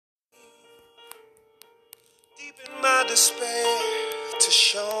despair to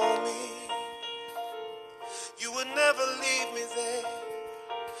show me you would never leave me there.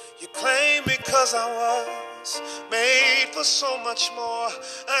 You claim because I was made for so much more.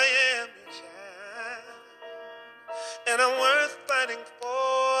 I am your child, and I'm worth fighting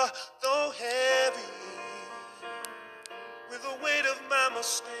for. Though heavy with the weight of my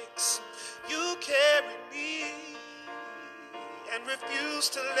mistakes, you carry me and refuse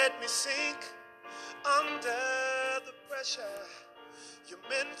to let me sink under the pressure. You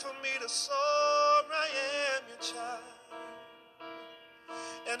meant for me to soar. I am your child,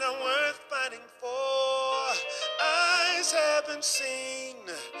 and I'm worth fighting for. Eyes haven't seen,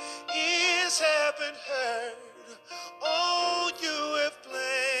 ears haven't heard all you have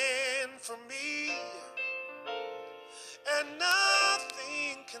planned for me, and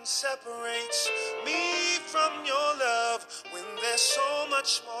nothing can separate me from your love when there's so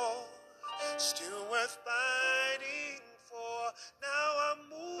much more still worth fighting for. Now I'm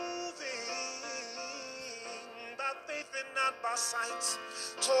moving by faith and not by sight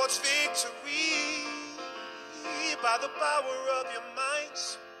towards victory. By the power of your might,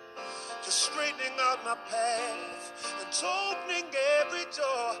 you're straightening out my path and opening every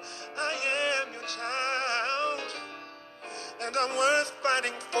door. I am your child, and I'm worth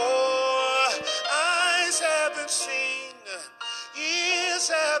fighting for. Eyes haven't seen, ears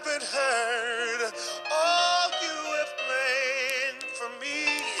haven't heard all you have planned for me,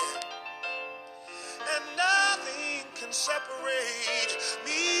 and nothing can separate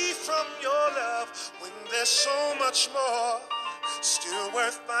me from your love when there's so much more still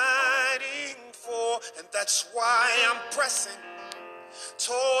worth fighting for. And that's why I'm pressing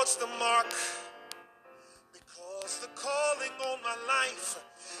towards the mark, because the calling on my life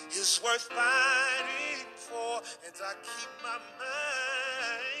is worth fighting for. And I keep my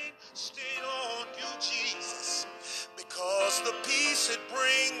mind stayed on you, Jesus, because the peace it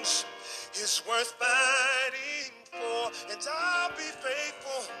brings is worth fighting for. And I'll be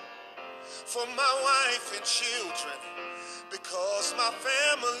faithful for my wife and children, because my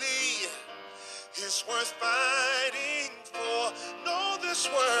family is worth fighting for. No, this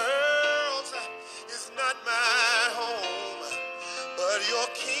world is not my home, but your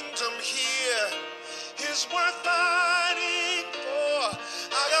kingdom here is worth fighting for.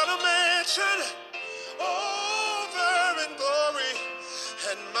 I got a mansion over in glory,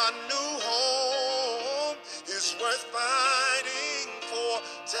 and my new home is worth fighting for.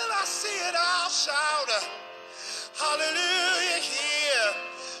 Till I see it, I'll shout hallelujah here,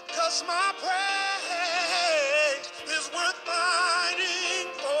 'cause my praise is worth fighting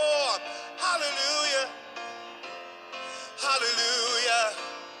for. Hallelujah, hallelujah,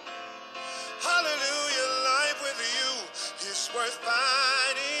 hallelujah. Life with you is worth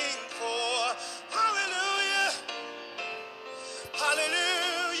fighting for. Hallelujah,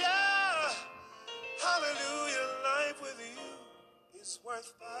 hallelujah, hallelujah. Life with you is worth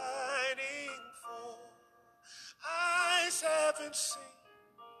fighting for. Eyes haven't seen,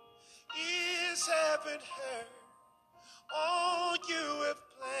 ears haven't heard all you have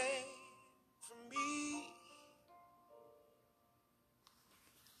planned for me.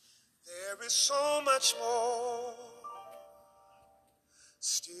 There is so much more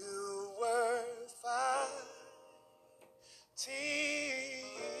still worth fighting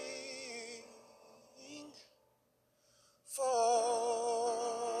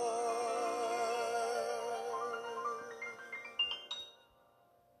for.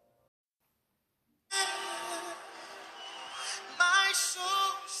 My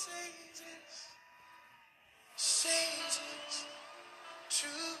soul says it to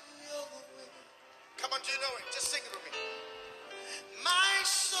your will. Come on, do you know it? Just sing it with me. My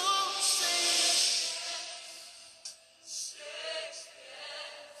soul says yes,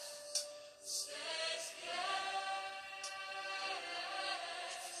 says yes.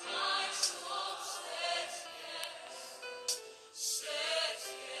 My soul says yes.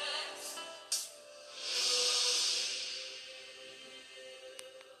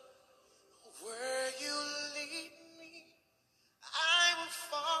 Where you lead me, I will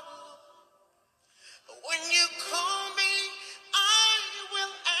follow. When you call me, I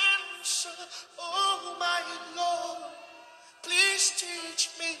will answer. Oh, my Lord, please teach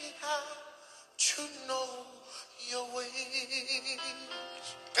me how to know your ways.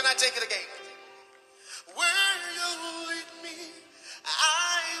 Can I take it again? Where you lead me,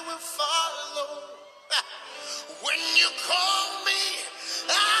 I will follow. When you call me,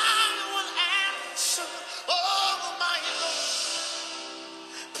 I will answer. Oh, my Lord,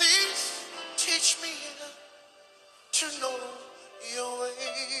 please teach me to know your way.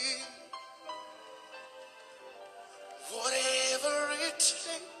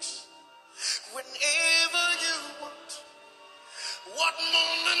 whenever you want, what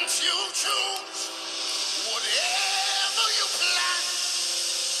moment you choose, whatever you plan.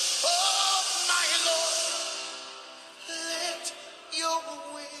 Oh, my Lord, let your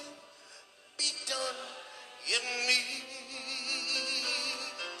will be done in me.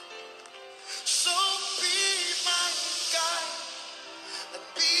 So be my guide and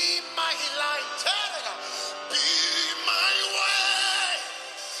be my light. Be my way,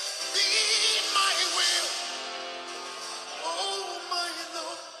 be my will. Oh, my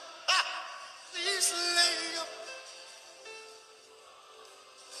Lord, please lay up.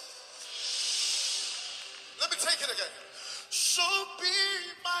 Let me take it again. So be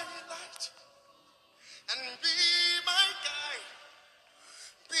my light and be my guide.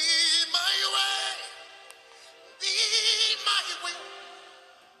 Be my way, be my will.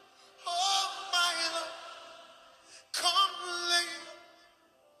 Oh, my Lord, come lay.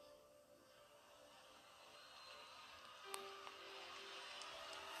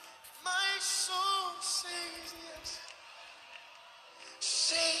 My soul says yes.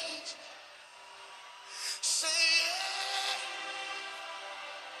 Say it. Say it.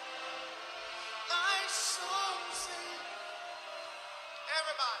 My soul says.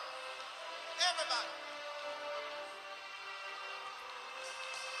 Everybody, everybody.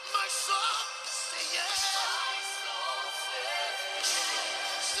 My soul say yes. My soul says yes.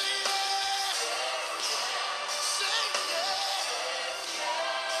 Say yes. Say yes.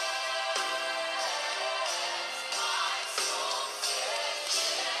 My soul says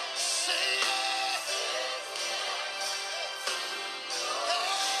yes. Say yes.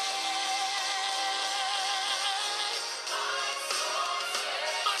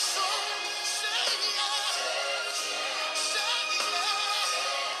 My soul say yes. Say yes.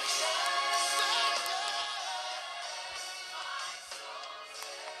 Say yes.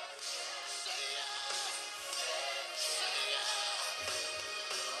 Say yes. Say yes.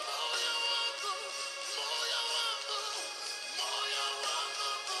 Moyo wangu, moyo wangu, moyo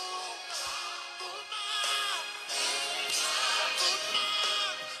wangu, uma,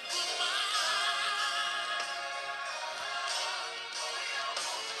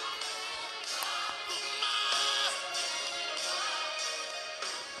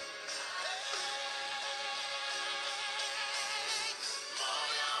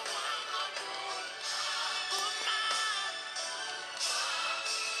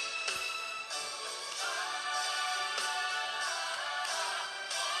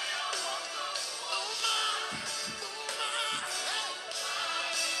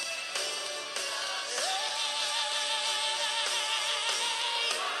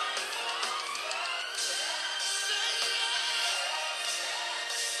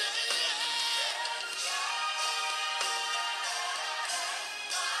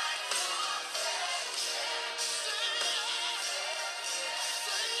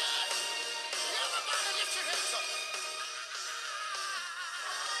 everybody lift your hands up.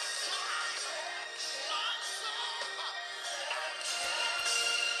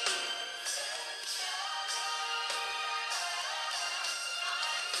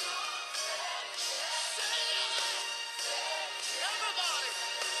 Everybody,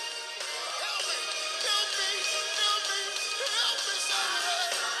 help me, help me, help me, help me,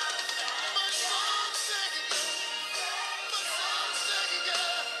 somebody. My soul's singing, my soul's singing,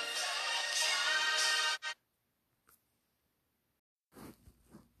 yeah.